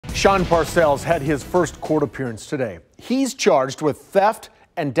Shawn Parcells had his first court appearance today. He's charged with theft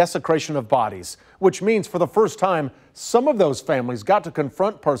and desecration of bodies, which means for the first time, some of those families got to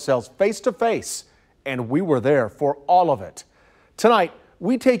confront Parcells face to face, and we were there for all of it. Tonight,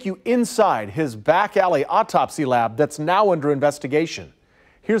 we take you inside his back alley autopsy lab that's now under investigation.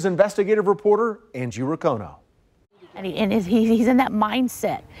 Here's investigative reporter Angie Riccono. And he's in that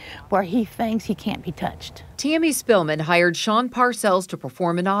mindset where he thinks he can't be touched. Tammy Spillman hired Shawn Parcells to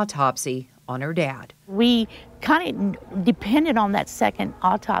perform an autopsy on her dad. We kind of depended on that second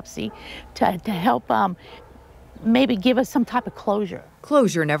autopsy to help maybe give us some type of closure.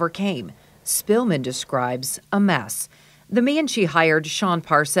 Closure never came. Spillman describes a mess. The man she hired, Shawn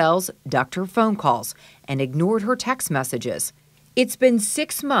Parcells, ducked her phone calls and ignored her text messages. It's been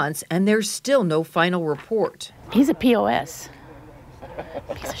 6 months and there's still no final report. He's a POS.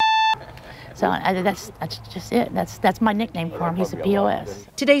 Piece of shit. So that's just it. That's my nickname for him. He's a POS.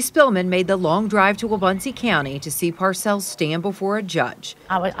 Today, Spillman made the long drive to Wabunsee County to see Parcells stand before a judge.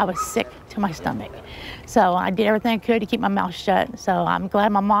 I was sick to my stomach. So I did everything I could to keep my mouth shut. So I'm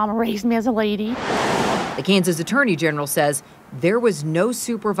glad my mom raised me as a lady. The Kansas Attorney General says there was no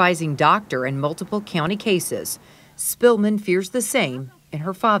supervising doctor in multiple county cases. Spillman fears the same in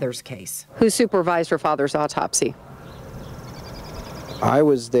her father's case. Who supervised her father's autopsy? I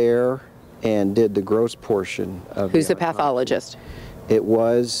was there and did the gross portion of Who's the pathologist? It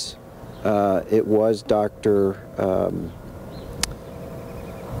was Dr.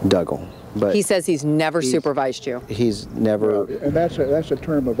 Duggal. But he says he's never supervised you. He's never. Well, and that's a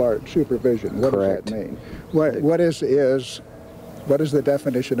term of art, supervision. What Correct. does that mean? What is the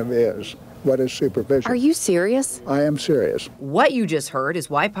definition of is? What is supervision? Are you serious? I am serious. What you just heard is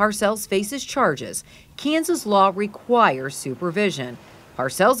why Parcells faces charges. Kansas law requires supervision.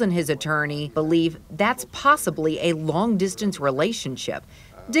 Parcells and his attorney believe that's possibly a long-distance relationship.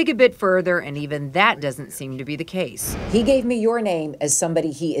 Dig a bit further, and even that doesn't seem to be the case. He gave me your name as somebody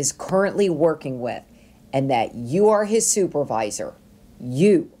he is currently working with, and that you are his supervisor.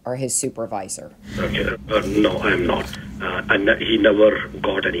 You are his supervisor. Okay, no, I'm not. And he never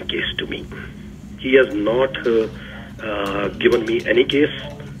got any case to me. He has not given me any case,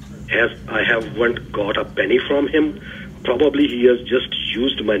 as I haven't got a penny from him. Probably he has just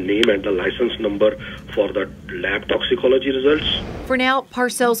used my name and the license number for the lab toxicology results. For now,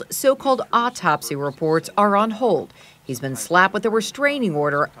 Parcells' so-called autopsy reports are on hold. He's been slapped with a restraining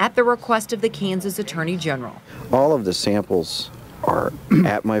order at the request of the Kansas Attorney General. All of the samples are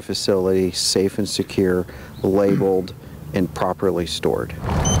at my facility, safe and secure, labeled, and properly stored.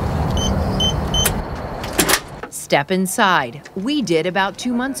 Step inside. We did about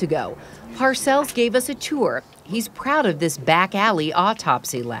 2 months ago. Parcells gave us a tour. He's proud of this back alley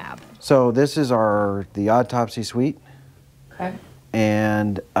autopsy lab. So this is the autopsy suite. Okay.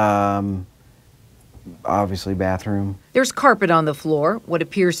 And obviously bathroom. There's carpet on the floor, what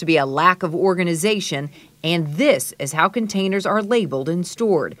appears to be a lack of organization, and this is how containers are labeled and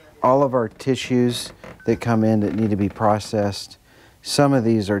stored. All of our tissues that come in that need to be processed, some of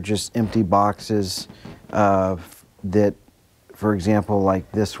these are just empty boxes that, for example,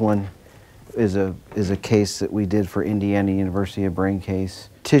 like this one is a case that we did for Indiana University, a brain case.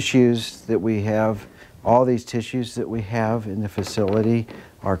 Tissues that we have, all these tissues that we have in the facility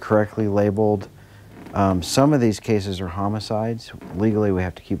are correctly labeled. Some of these cases are homicides. Legally, we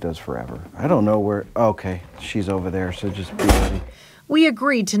have to keep those forever. I don't know where, okay, she's over there, so just be ready. We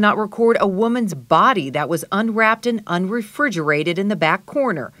agreed to not record a woman's body that was unwrapped and unrefrigerated in the back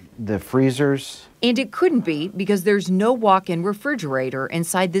corner. The freezers. And it couldn't be because there's no walk-in refrigerator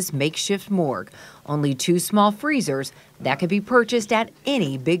inside this makeshift morgue. Only 2 small freezers that could be purchased at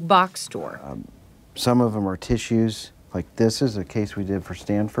any big box store. Some of them are tissues. Like this is a case we did for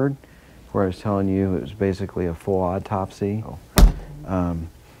Stanford, where I was telling you it was basically a full autopsy.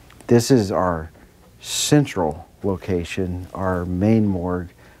 This is our central location, our main morgue,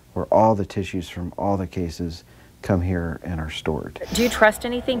 where all the tissues from all the cases come here and are stored. Do you trust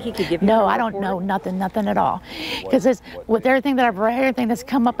anything he could give you? No, I don't know nothing at all. Because with everything that I've read, everything that's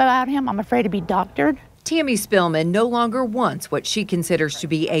come up about him, I'm afraid to be doctored. Tammy Spillman no longer wants what she considers to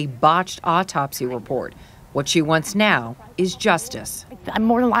be a botched autopsy report. What she wants now is justice. I'm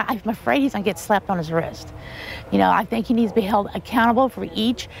afraid he's gonna get slapped on his wrist. You know, I think he needs to be held accountable for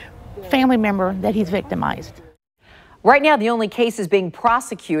each family member that he's victimized. Right now, the only cases being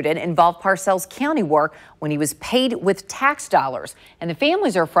prosecuted involve Parcells' county work when he was paid with tax dollars. And the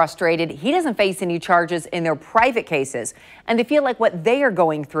families are frustrated he doesn't face any charges in their private cases. And they feel like what they are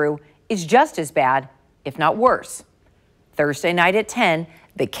going through is just as bad, if not worse. Thursday night at 10,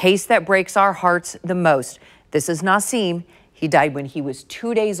 the case that breaks our hearts the most. This is Nasim. He died when he was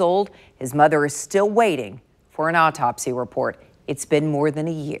 2 days old. His mother is still waiting for an autopsy report. It's been more than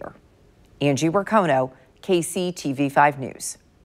a year. Angie Racono, KCTV5 News.